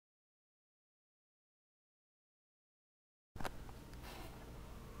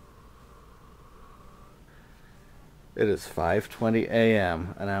It is 5:20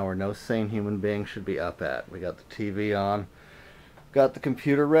 a.m., an hour no sane human being should be up at. We got the TV on, got the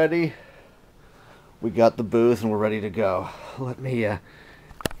computer ready, we got the booze, and we're ready to go. Let me,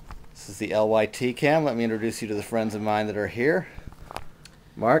 this is the LYT cam. Let me introduce you to the friends of mine that are here.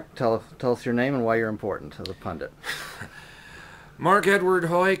 Mark, tell us your name and why you're important as a pundit. Marc Edward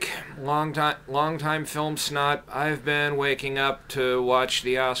Heuck, long-time film snot. I've been waking up to watch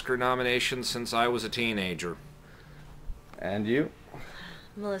the Oscar nominations since I was a teenager. And you?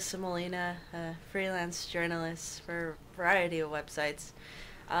 Melissa Molina, a freelance journalist for a variety of websites.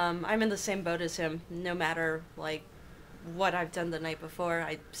 I'm in the same boat as him. No matter what I've done the night before,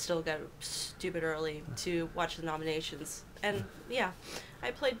 I still got stupid early to watch the nominations. And yeah,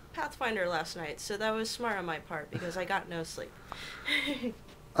 I played Pathfinder last night, so that was smart on my part because I got no sleep.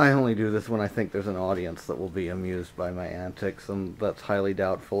 I only do this when I think there's an audience that will be amused by my antics, and that's highly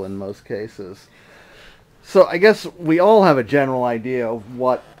doubtful in most cases. So I guess we all have a general idea of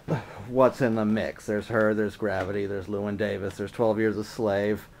what's in the mix. There's Her, there's Gravity, there's Llewyn Davis, there's 12 Years a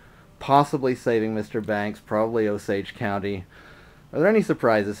Slave, possibly Saving Mr. Banks, probably Osage County. Are there any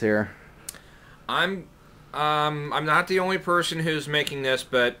surprises here? I'm not the only person who's making this,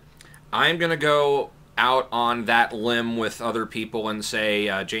 but I'm going to go out on that limb with other people and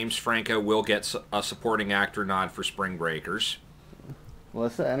say James Franco will get a supporting actor nod for Spring Breakers.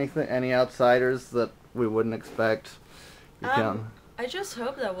 Melissa, any outsiders that we wouldn't expect? I just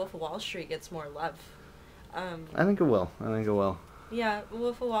hope that Wolf of Wall Street gets more love. I think it will. Yeah,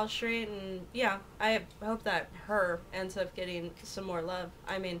 Wolf of Wall Street, and yeah, I hope that Her ends up getting some more love.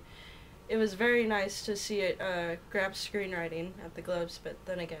 I mean, it was very nice to see it grab screenwriting at the Globes, but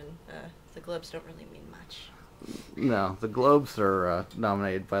then again, the Globes don't really mean much. No, the Globes are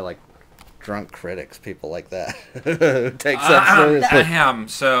nominated by drunk critics, people like that. Who takes that seriously.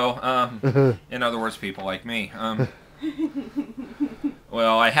 So, in other words, people like me.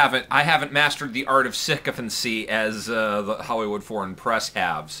 Well, I haven't mastered the art of sycophancy as the Hollywood Foreign Press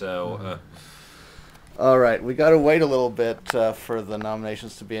have. So, all right, we got to wait a little bit for the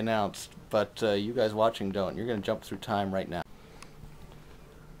nominations to be announced, but you guys watching don't. You're going to jump through time right now.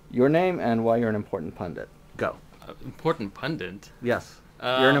 Your name and why you're an important pundit. Go. Important pundit? Yes.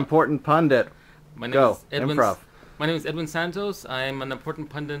 You're an important pundit. Go. Improv. My name is Edwin Santos. I'm an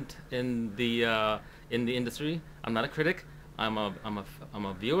important pundit in the industry. I'm not a critic. I'm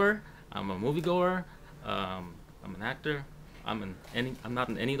a viewer. I'm a moviegoer. I'm an actor. I'm not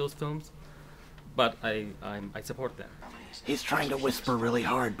in any of those films, but I support them. He's trying to whisper really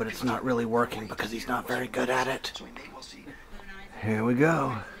hard, but it's not really working because he's not very good at it. Here we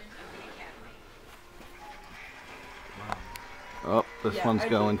go. Oh, this one's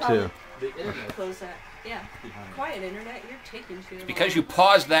going too. Close that. Yeah. Quiet internet, you're taking too long. because you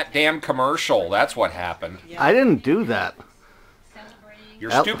paused that damn commercial. That's what happened. Yeah. I didn't do that. Your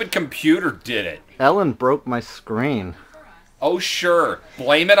stupid computer did it. Ellen broke my screen. Oh, sure.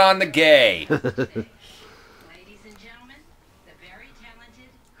 Blame it on the gay. Ladies and gentlemen, the very talented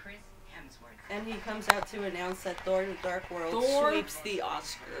Chris Hemsworth. And he comes out to announce that Thor: The Dark World sweeps the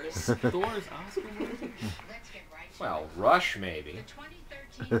Oscars. Thor's Oscar? Let's get right to Well, Rush, maybe. the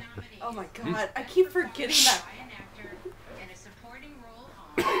 2013 nominees. Oh my god, I keep forgetting that. By an actor in a supporting role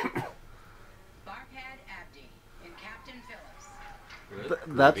on Barpad Abdi in Captain Phillips.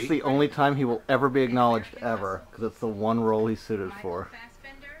 That's the only time he will ever be acknowledged, ever, because it's the one role he's suited for. Michael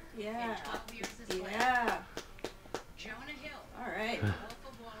Fassbender Yeah. in 12 Years a Slave. Yeah. Jonah Hill Alright. in Wolf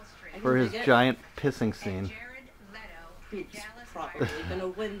of Wall Street. For his Forget- giant pissing And scene. Jared Leto in Who's Dallas probably Buyers gonna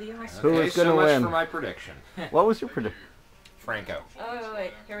win the Oscar? Who Okay, is gonna so much win? for my prediction. What was your prediction? Franco. Oh,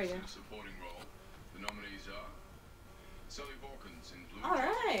 wait, here we go. Supporting role. The nominees are Sally Hawkins in Blue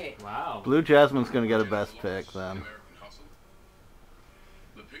Alright. Wow. Blue Jasmine's gonna get a best pick then. American Hustle.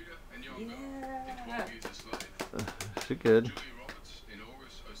 Lupita Nyong'o in Yeah. 12 Years a Slave. She good. Julia Roberts in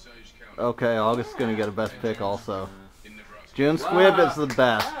August Osage County. Okay, August's gonna get a best pick also. In Nebraska. June Squibb is the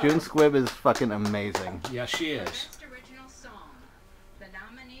best. June Squibb is fucking amazing. Yeah, she is. Best Original Song. The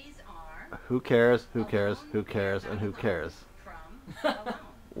nominees are Who cares? Who cares? Who cares? And who cares? from Alone.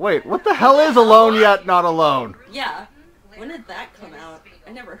 Wait, what the hell is Alone Yet Not Alone? Yeah. When did that come out?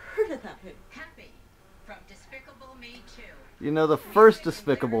 I never heard of that movie. Happy from Despicable Me 2. You know, the first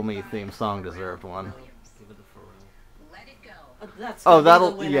Despicable Me theme song deserved one. Let It Go. That's Oh, gonna be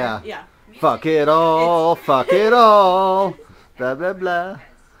that'll- the winner. yeah. Yeah. Fuck it all, fuck it all. Blah, blah, blah.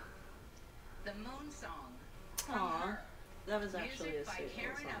 The Moon Song. Aw. That was actually a Music by sweet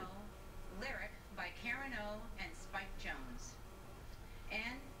Karen song. O. Lyric by Karen O. and Spike Jones.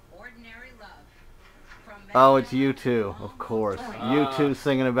 And Ordinary Love from Oh, it's Mandela U2, of course. Oh. U2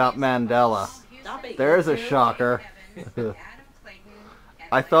 singing about Mandela. Stop it. There's a you two. shocker. Heaven Adam Clayton, and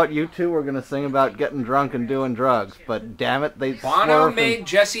I thought you two were gonna sing about getting drunk and doing drugs, but damn it, they Bono swerved made and-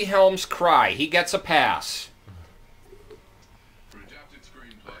 Jesse Helms cry. He gets a pass. For adapted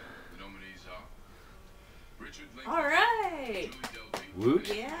screenplay, the nominees are Richard Linklater, All right. Julie Delpy,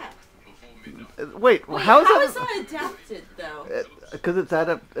 Woot. Yeah. Before Midnight. Wait, Wait, how how is is that? that adapted though? Because it's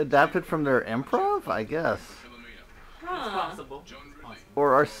adapted from their improv, I guess. Philomena, Huh. Possible. John Ridley,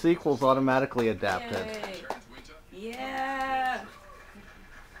 Or are sequels automatically adapted? Yay. Terrence Winter, Yeah.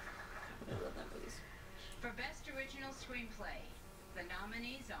 I love that movie. For Best Original Screenplay, the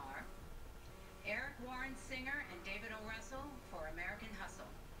nominees are Eric Warren Singer and David O. Russell for American Hustle,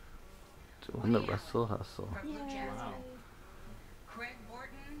 Doing the Russell Hustle. for Blue Yay. Jasmine, Craig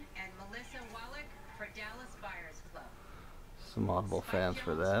Borton and Melissa Wallach for Dallas Buyers Club, Some Audible Spike fans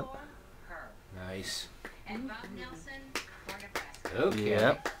for Jonze that. Her, Nice. and Bob Nelson for Nebraska. Okay.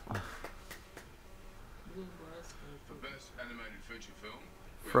 Yep. for Best Animated Feature Film,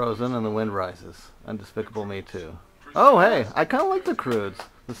 Frozen and the Wind Rises. And Despicable Me Too. Oh, hey, I kind of like The Croods.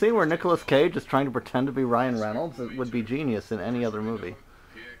 The scene where Nicolas Cage is trying to pretend to be Ryan Reynolds it would be genius in any other movie.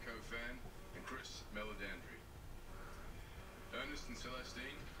 Pierre Coffin, and Chris Meledandri. Ernest and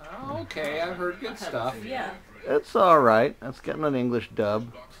Celestine, Okay, I've heard good stuff. Yeah. It's alright. It's getting an English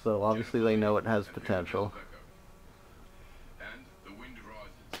dub, so obviously they know it has potential. and The Wind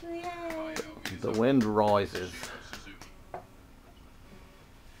Rises. Yay. The Wind Rises. Suzuki.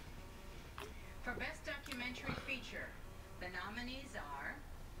 For Best Documentary Feature, the nominees are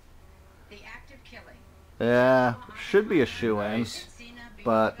The Act of Killing, Yeah, should be a shoe-in. Nice. Encina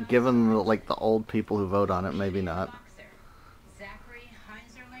But Beatriz, given the old people who vote on it, maybe not. Boxer, Zachary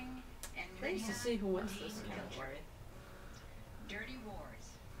Heinzerling, and Nice to Lydia see who wins Lee this Pilcher. category. Dirty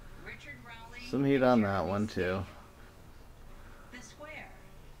Wars, Richard Rowley, Some heat and on that Jeremy one, too. Steele. The Square,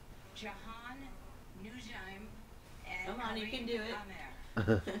 Jahan Nujim, and Come on, you Karim can do it.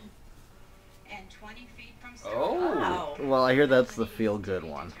 Amer. And 20 Feet from Stone. Oh. Wow. Well, I hear that's the feel-good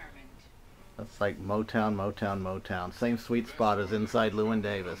one. Determined. That's like Motown, Motown, Motown. Same sweet spot as Inside Llewyn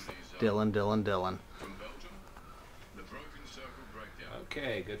Davis. Dylan, Dylan, Dylan. From Belgium, The Broken Circle Breakdown.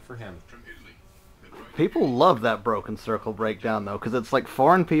 Okay, good for him. From Italy, The Great People love that Broken Circle breakdown, though, because it's like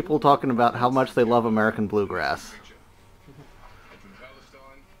foreign people talking about how much they love American bluegrass. Creature. And from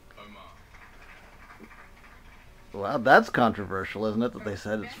Palestine, Omar. Well, that's controversial, isn't it, that they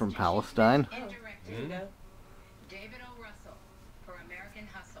said it's from Palestine? And There you go. David O. Russell for American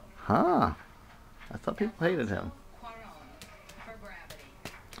Hustle. Huh. I thought people hated him. Cuarón for Gravity.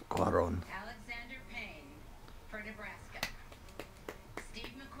 Quaron. Alexander Payne for Nebraska.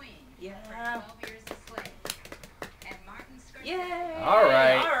 Steve McQueen Yeah. for 12 Years a Slave. And Martin Scorsese. Yay. All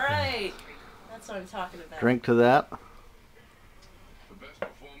right. All right. That's what I'm talking about. Drink to that. For Best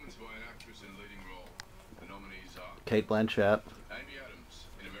Performance by an Actress in a Leading Role, the nominees are Kate Blanchett. Amy Adams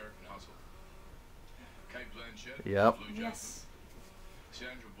in American Hustle, Kate Blanchett Yep. in Blue Yes. Jasmine,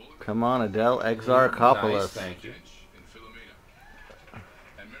 Sandra Bullock Come on, Adele Exarchopoulos. Nice, thank you. Dench in Philomena,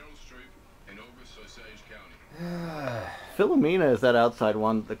 and Meryl Streep in August Osage County. Philomena is that outside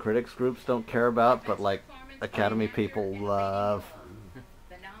one that the critics groups don't care about, but like Academy people love.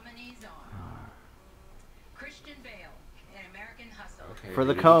 The nominees are Christian Bale in American Hustle. Okay, For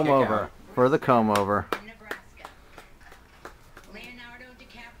the do kick comb over. out. For the comb over. Nebraska. Leonardo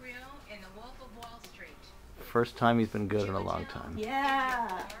DiCaprio in The Wolf of Wall Street. First time he's been good in a long time. Yeah.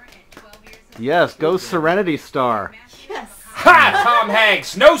 And 12 Years a Yes, go Serenity Star. Yes. Ha! Tom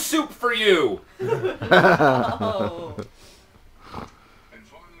Hanks, no soup for you. Oh. And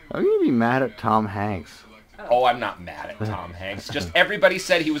finally, How are you gonna be mad at Tom Hanks? Oh, I'm not mad at Tom Hanks. Just everybody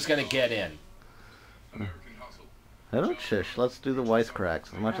said he was going to get in. American Hustle, I don't shush. Let's do the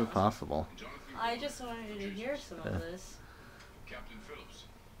wisecracks as much as possible. Jonathan I just wanted to hear some of this. Captain Phillips,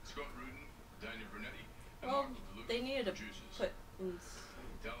 Scott Rudin, Dana Brunetti, and Well, Michael DeLuca, they needed to producers. put in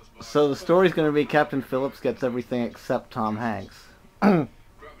Dallas Buyers So the story's gonna be Captain Phillips gets everything except Tom Hanks. Gravity,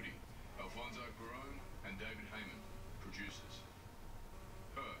 Alfonso Cuarón and David Heyman, producers.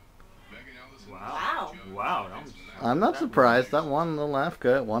 Her, Megan Allison, Wow. Joe Wow, that Benson, was- I'm not surprised. That won the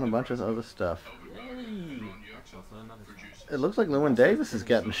LAFCA. It won a bunch of other stuff. Albert Berger, and Ron Yerxa, Also another producers. It looks like Llewyn Davis is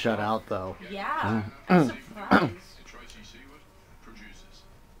getting shut out, though. Yeah. I'm surprised. And Tracy Seward, producers.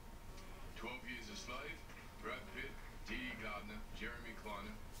 12 Years a Slave, Brad Pitt, Dee Dee Gardner, Jeremy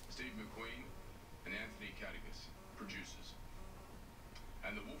Kleiner, Steve McQueen, and Anthony Catticus, producers.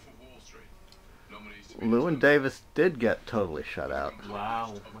 And The Wolf of Wall Street, nominees to be Llewyn Davis did get totally shut out.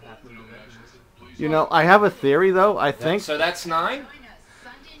 Wow. What happened to that? You know, I have a theory, though. I think So that's 9? Join us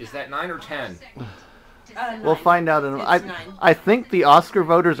Sunday Is that night, 9 or March 10? 2nd to Uh, celebrate we'll find out. It's I 9. I think the Oscar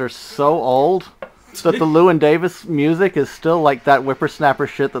voters are so old that the Llewyn Davis music is still like that whippersnapper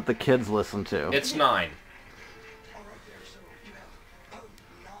shit that the kids listen to. It's 9.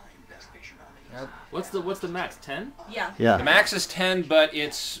 What's the max? 10? Yeah. Yeah. The max is 10, but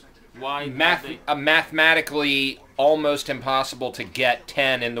it's Why? mathematically almost impossible to get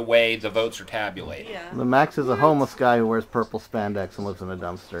 10 in the way the votes are tabulated. Yeah. The Max is a homeless guy who wears purple spandex and lives in a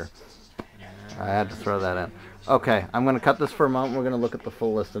dumpster. I had to throw that in. Okay, I'm going to cut this for a moment. We're going to look at the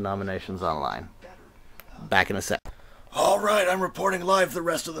full list of nominations online. Back in a sec. All right, I'm reporting live the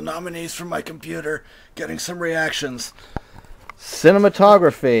rest of the nominees from my computer, getting some reactions.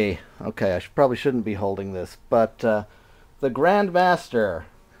 Cinematography. Okay, probably shouldn't be holding this, but The Grandmaster,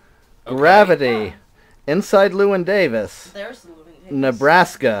 Okay. Gravity, Inside Llewyn Davis, There's Llewyn Davis.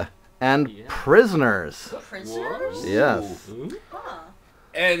 Nebraska, and Yeah. Prisoners. Prisoners? Yes. Huh.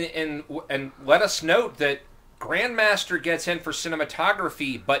 And let us note that Grandmaster gets in for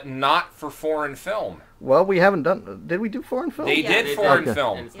cinematography, but not for foreign film. Well, we haven't done... Did we do foreign film? They Yeah. did foreign Okay.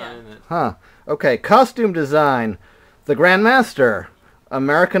 film. It's not in it. Huh. Okay, costume design. The Grandmaster,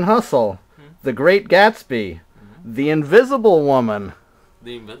 American Hustle, The Great Gatsby, The Invisible Woman,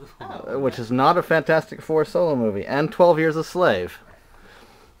 The Invisible. which is not a Fantastic Four solo movie, and 12 Years a Slave.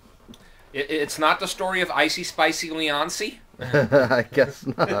 It's not the story of Icy Spicy Leoncy? I guess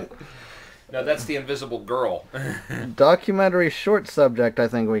not. No, that's the Invisible Girl. Documentary short subject I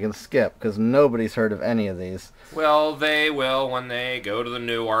think we can skip, because nobody's heard of any of these. Well, they will when they go to the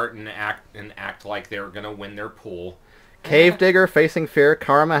New Art and act like they're going to win their pool. Cave Digger, Facing Fear,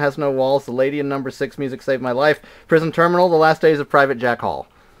 Karma Has No Walls, The Lady in Number 6, Music Saved My Life, Prison Terminal, The Last Days of Private Jack Hall.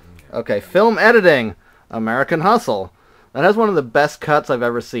 Okay, film editing, American Hustle. That has one of the best cuts I've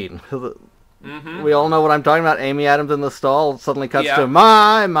ever seen. We all know what I'm talking about. Amy Adams in the stall suddenly cuts to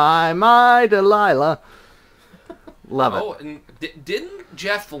my Delilah. Love it. Oh, and didn't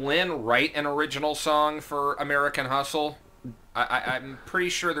Jeff Lynne write an original song for American Hustle? I'm pretty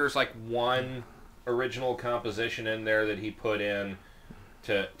sure there's like one original composition in there that he put in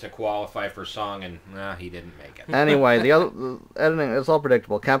to qualify for song, and he didn't make it. Anyway, the editing is all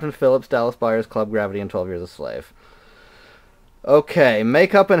predictable. Captain Phillips, Dallas Buyers Club, Gravity, and 12 Years a Slave. Okay,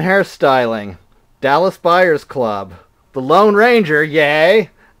 makeup and hairstyling. Dallas Buyers Club, The Lone Ranger,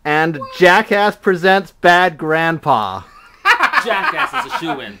 yay, and Jackass Presents Bad Grandpa. Jackass is a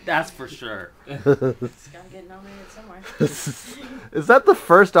shoe-in, that's for sure. It's gotta get nominated somewhere. Is that the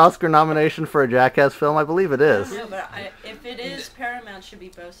first Oscar nomination for a Jackass film? I believe it is. No, but if it is, Paramount should be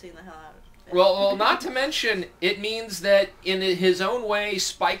boasting the hell out of it. Well, not to mention, it means that in his own way,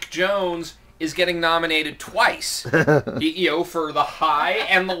 Spike Jonze is getting nominated twice, for the high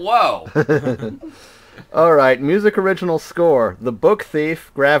and the low. All right, music original score. The Book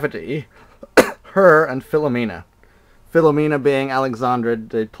Thief, Gravity, Her, and Philomena. Philomena being Alexandre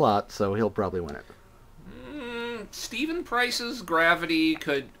Desplat, so he'll probably win it. Stephen Price's Gravity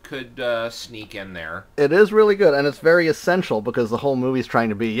could sneak in there. It is really good, and it's very essential because the whole movie's trying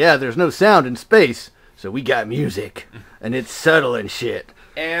to be, there's no sound in space, so we got music, and it's subtle and shit.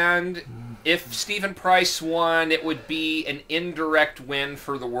 And if Stephen Price won, it would be an indirect win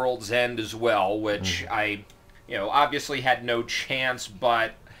for The World's End as well, which I, obviously had no chance,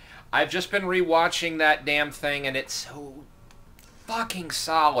 but I've just been rewatching that damn thing, and it's so fucking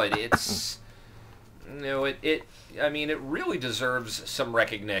solid. It's, it really deserves some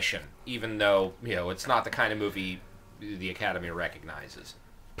recognition, even though, it's not the kind of movie the Academy recognizes.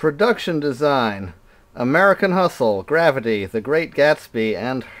 Production design. American Hustle, Gravity, The Great Gatsby,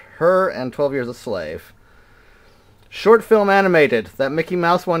 and Her, and 12 Years a Slave. Short film animated. That Mickey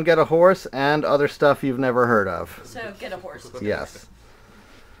Mouse one, Get a Horse, and other stuff you've never heard of. So, Get a Horse. Yes.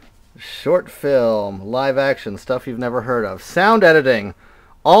 Short film, live action, stuff you've never heard of. Sound editing.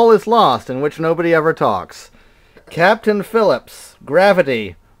 All is Lost, in which nobody ever talks. Captain Phillips,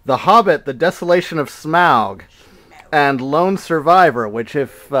 Gravity, The Hobbit, The Desolation of Smaug, and Lone Survivor, which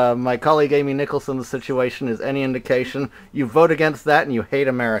if my colleague Amy Nicholson's situation is any indication, you vote against that and you hate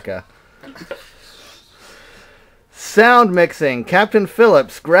America. Sound mixing, Captain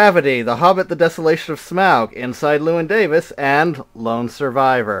Phillips, Gravity, The Hobbit, The Desolation of Smaug, Inside Llewyn Davis, and Lone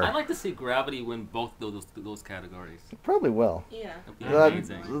Survivor. I'd like to see Gravity win both those categories. Probably will. Yeah. That'd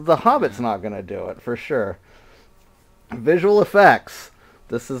be amazing. The Hobbit's not going to do it, for sure. Visual effects.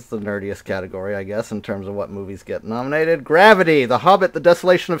 This is the nerdiest category, I guess, in terms of what movies get nominated. Gravity, The Hobbit, The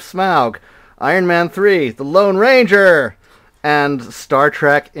Desolation of Smaug, Iron Man 3, The Lone Ranger, and Star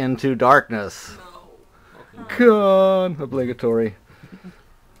Trek Into Darkness. Come on, obligatory.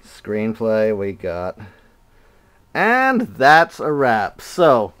 Screenplay we got. And that's a wrap.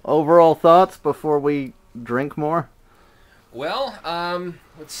 So, overall thoughts before we drink more? Well,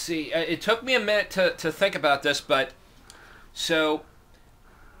 let's see. It took me a minute to think about this, but so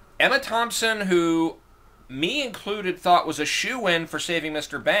Emma Thompson, who me included thought was a shoo-in for Saving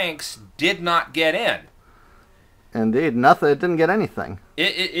Mr. Banks, did not get in. Indeed, nothing. It didn't get anything.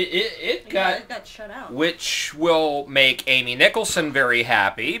 It got shut out. Which will make Amy Nicholson very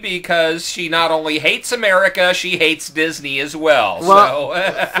happy because she not only hates America, she hates Disney as well. Well,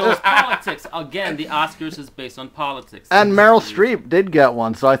 So it's politics. Again, the Oscars is based on politics. And Meryl Streep did get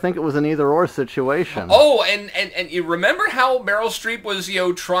one, so I think it was an either-or situation. Oh, and you remember how Meryl Streep was,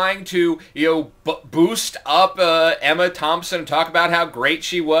 trying to, boost up Emma Thompson, talk about how great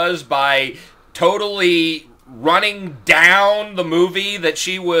she was by totally running down the movie that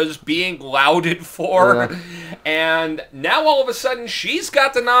she was being lauded for. Yeah. And now all of a sudden she's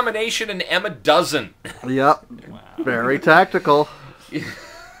got the nomination and Emma doesn't. Yep. Wow. Very tactical.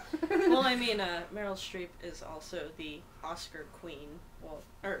 Well, I mean, Meryl Streep is also the Oscar queen. Well,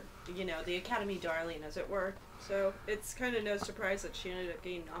 or, the Academy darling, as it were. So it's kind of no surprise that she ended up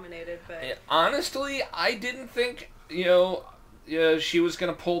getting nominated, but... Honestly, I didn't think, she was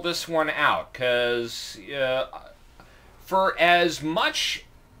going to pull this one out, because for as much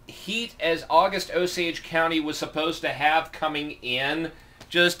heat as August Osage County was supposed to have coming in,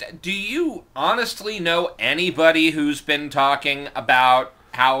 do you honestly know anybody who's been talking about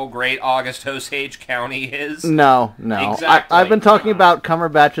how great August Osage County is? No. Exactly. I've been talking about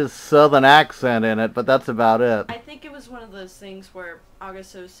Cumberbatch's southern accent in it, but that's about it. I think it was one of those things where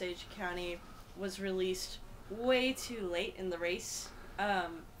August Osage County was released way too late in the race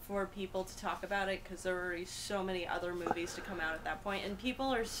for people to talk about it, because there were already so many other movies to come out at that point, and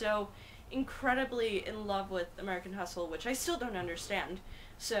people are so incredibly in love with American Hustle, which I still don't understand.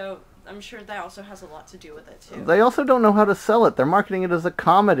 So I'm sure that also has a lot to do with it too. They also don't know how to sell it. They're marketing it as a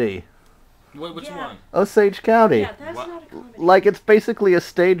comedy. Which one? Osage County. Yeah, that's not a comedy. Like, it's basically a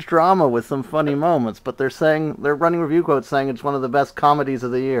stage drama with some funny moments, but they're running review quotes saying it's one of the best comedies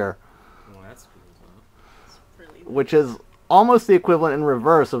of the year. Well, that's cool. It's really... Which is almost the equivalent in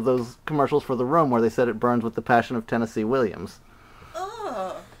reverse of those commercials for The Room where they said it burns with the passion of Tennessee Williams.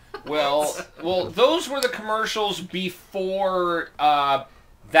 Ugh. Well, those were the commercials before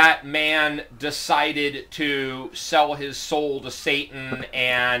that man decided to sell his soul to Satan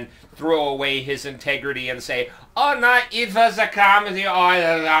and throw away his integrity and say, "Oh, no, it was a comedy all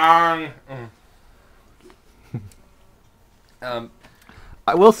along."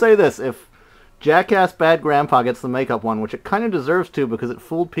 I will say this, if Jackass Bad Grandpa gets the makeup one, which it kind of deserves to because it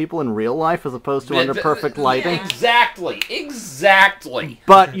fooled people in real life as opposed to under perfect lighting. Exactly.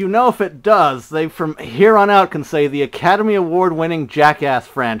 But if it does, they from here on out can say the Academy Award-winning Jackass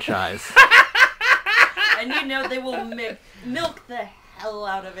franchise. And they will milk the hell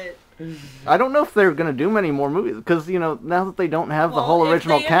out of it. I don't know if they're going to do many more movies, because, now that they don't have the whole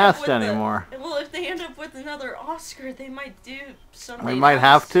original cast anymore. Well, if they end up with another Oscar, they might do something They might else.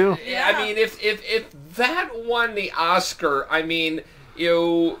 have to. Yeah. I mean, if that won the Oscar, I mean,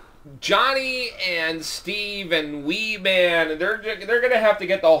 Johnny and Steve and Wee Man, they're going to have to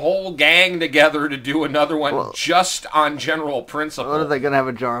get the whole gang together to do another one just on general principle. What are they going to have,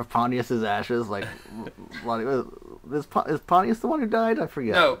 a jar of Pontius's ashes? Like, is Pontius the one who died? I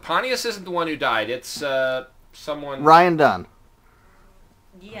forget. No, Pontius isn't the one who died. It's someone... Ryan Dunn.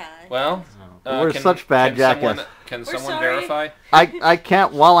 Yeah. Well, We're such bad Jackass. Can We're someone sorry. verify? I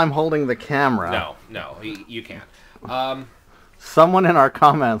can't while I'm holding the camera. No, you can't. Someone in our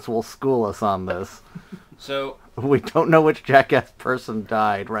comments will school us on this. So... We don't know which Jackass person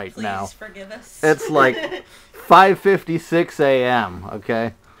died right Please now. forgive us. It's like 5:56 a.m.,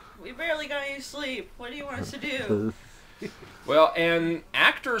 okay? We barely got any sleep. What do you want us to do? Well, and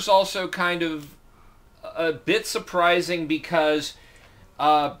actors also kind of a bit surprising because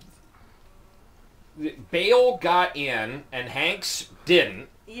Bale got in and Hanks didn't.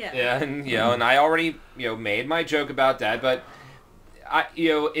 Yeah. And and I already made my joke about that, but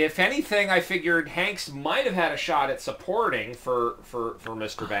if anything, I figured Hanks might have had a shot at supporting for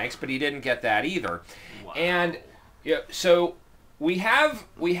Mr. Banks, but he didn't get that either. Wow. And so we have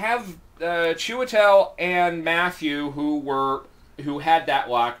Chiwetel and Matthew who had that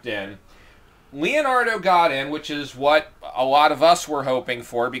locked in. Leonardo got in, which is what a lot of us were hoping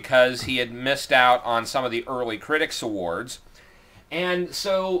for because he had missed out on some of the early Critics Awards. And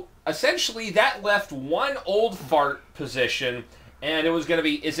so essentially that left one old fart position, and it was going to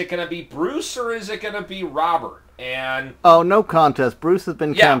be, is it going to be Bruce or is it going to be Robert? And oh, no contest. Bruce has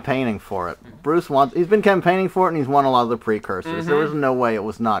been campaigning for it. He's been campaigning for it, and he's won a lot of the precursors. Mm-hmm. There was no way it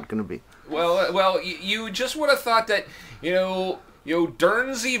was not going to be. Well, you just would have thought that,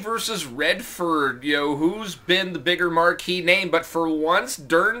 Dernsey versus Redford, who's been the bigger marquee name, but for once,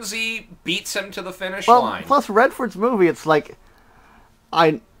 Dernsey beats him to the finish line. Plus Redford's movie, it's like,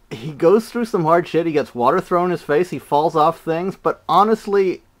 he goes through some hard shit, he gets water thrown in his face, he falls off things, but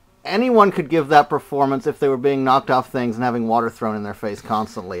honestly, anyone could give that performance if they were being knocked off things and having water thrown in their face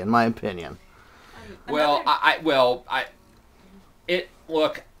constantly, in my opinion.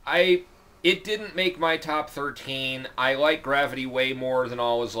 It didn't make my top 13. I like Gravity way more than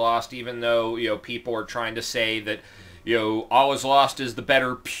All Is Lost, even though, people are trying to say that, All Is Lost is the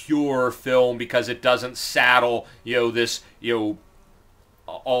better pure film because it doesn't saddle, this,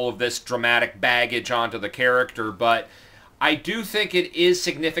 all of this dramatic baggage onto the character. But I do think it is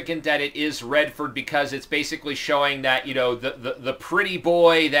significant that it is Redford because it's basically showing that, the pretty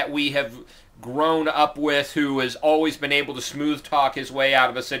boy that we have grown up with, who has always been able to smooth talk his way out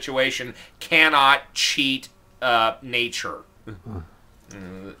of a situation, cannot cheat nature.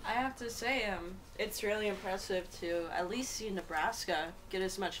 I have to say, it's really impressive to at least see Nebraska get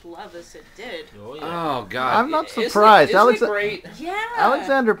as much love as it did. Oh, yeah. Oh God! I'm not surprised. Isn't it great? Yeah.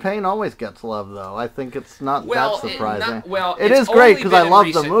 Alexander Payne always gets love, though. I think it's not that surprising. It is great because I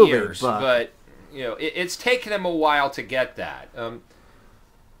love the movie, but it's taken him a while to get that.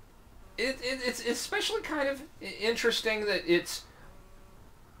 It's especially kind of interesting that it's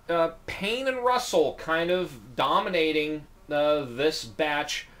Payne and Russell kind of dominating this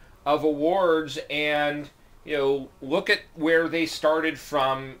batch of awards, and look at where they started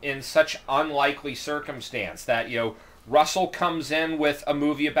from in such unlikely circumstance. That Russell comes in with a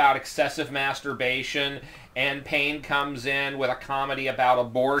movie about excessive masturbation, and Payne comes in with a comedy about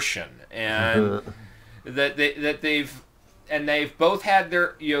abortion, and they've both had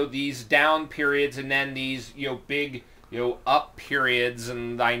their these down periods and then these big up periods,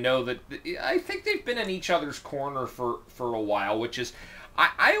 and I think they've been in each other's corner for a while, which is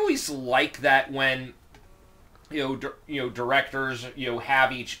I always like that when directors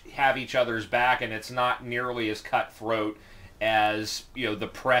have each other's back, and it's not nearly as cutthroat as the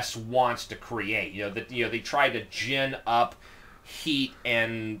press wants to create. They try to gin up heat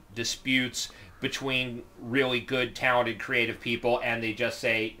and disputes between really good, talented, creative people, and they just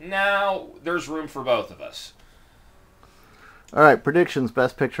say, no, there's room for both of us. All right, predictions,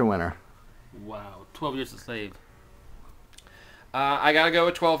 Best Picture winner. Wow, 12 Years a Slave. I gotta go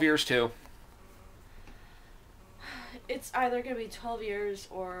with 12 Years, too. It's either going to be 12 Years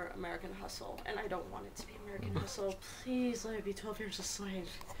or American Hustle, and I don't want it to be American Hustle. Please let it be 12 Years a Slave.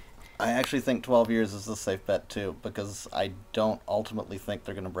 I actually think 12 Years is a safe bet, too, because I don't ultimately think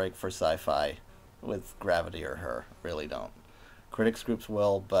they're going to break for sci-fi with Gravity or Her. Really don't. Critics groups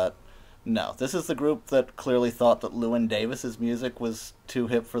will, but no. This is the group that clearly thought that Llewyn Davis's music was too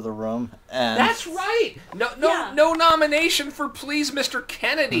hip for the room. And that's right. No nomination for Please, Mr.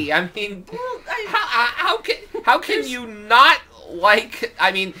 Kennedy. I mean, how can you not like?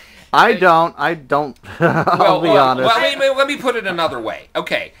 I mean, I don't. I'll be honest. Well, let me put it another way.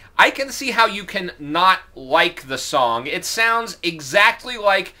 Okay, I can see how you can not like the song. It sounds exactly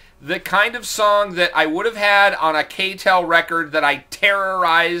like the kind of song that I would have had on a K-Tel record that I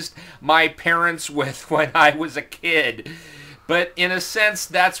terrorized my parents with when I was a kid. But in a sense,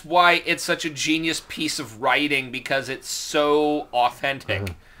 that's why it's such a genius piece of writing, because it's so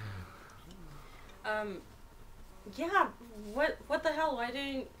authentic. Yeah, what the hell? Why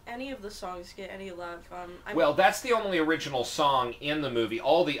didn't any of the songs get any love? Well, that's the only original song in the movie.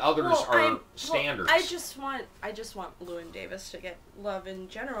 All the others are standards. I just want Llewyn Davis to get love in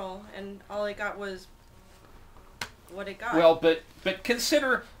general, and all it got was what it got. Well, but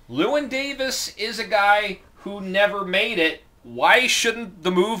consider Llewyn Davis is a guy who never made it. Why shouldn't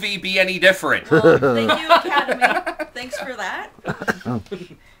the movie be any different? Well, thank you, Academy. Thanks for that.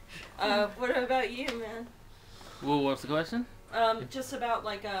 What about you, man? Well, what's the question? Just about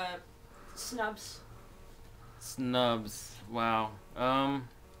like snubs. Snubs. Wow. I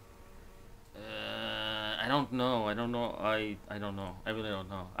don't know. I don't know. I don't know. I really don't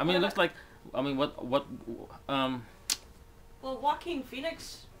know. I mean, it looks like. I mean, what? Well, Joaquin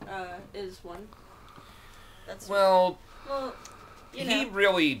Phoenix is one. That's well, he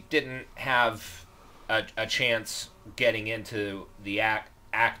really didn't have a chance getting into the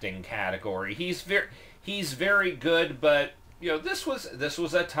acting category. He's very good, but this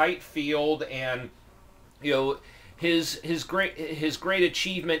was a tight field, and his great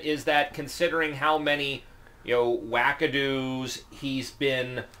achievement is that, considering how many wackadoos he's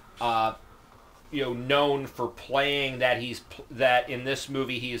been known for playing, that in this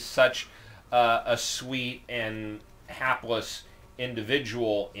movie he is such a sweet and hapless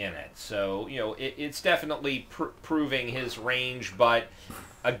individual in it. So, you know, it's definitely proving his range, but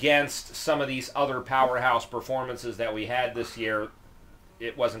against some of these other powerhouse performances that we had this year,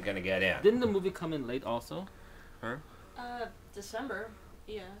 it wasn't going to get in. Didn't the movie come in late also? Huh? December.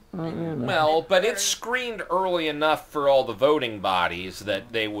 Yeah. Well, but it screened early enough for all the voting bodies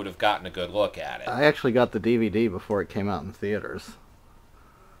that they would have gotten a good look at it. I actually got the DVD before it came out in theaters.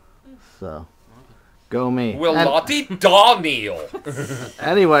 So, go me. Will Lottie Daniel.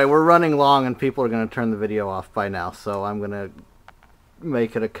 Anyway, we're running long and people are going to turn the video off by now, so I'm going to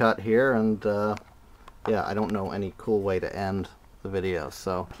make it a cut here, and yeah, I don't know any cool way to end the video,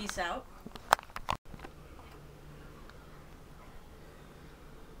 so Peace out.